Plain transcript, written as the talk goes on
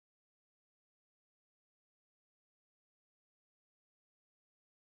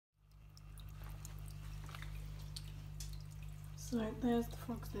So there's the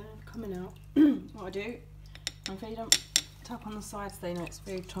frogs there coming out. What I do, I feed them, tap on the side so they know it's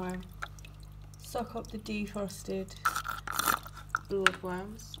food time, suck up the defrosted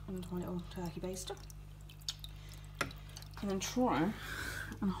bloodworms into my little turkey baster, and then try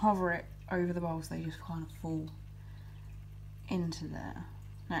and hover it over the bowl so they just kind of fall into there.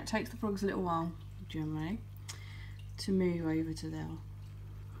 Now it takes the frogs a little while, generally, to move over to there,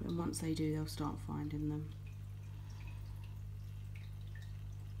 and once they do they'll start finding them.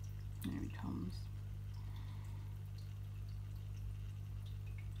 There he comes.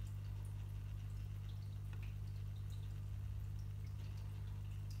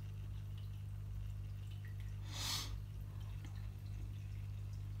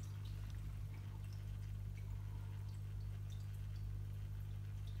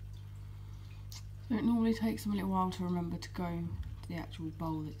 So it normally takes them a little while to remember to go to the actual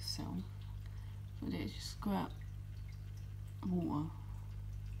bowl itself, but it's just squirt water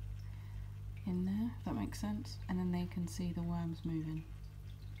in there, if that makes sense, and then they can see the worms moving.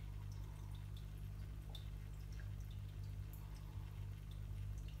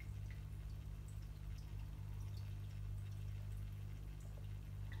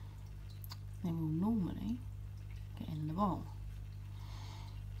 They will normally get in the bowl.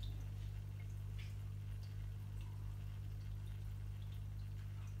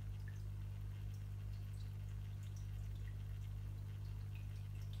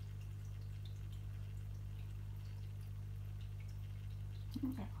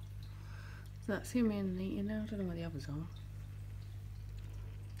 Okay, so that's him in and eating now. I don't know where the others are.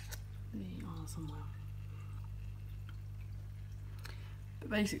 They are somewhere. But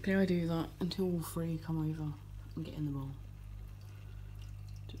basically I do that until all three come over and get in the bowl.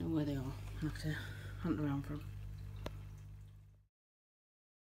 Don't know where they are. I'll have to hunt around for them.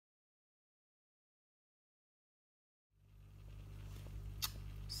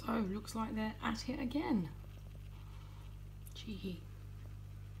 So, looks like they're at it again. Cheeky.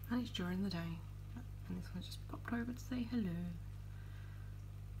 And it's during the day. And this one just popped over to say hello.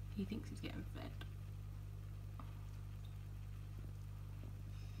 He thinks he's getting fed.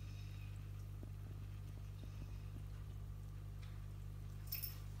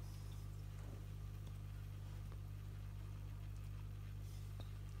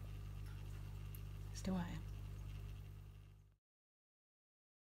 Still at it.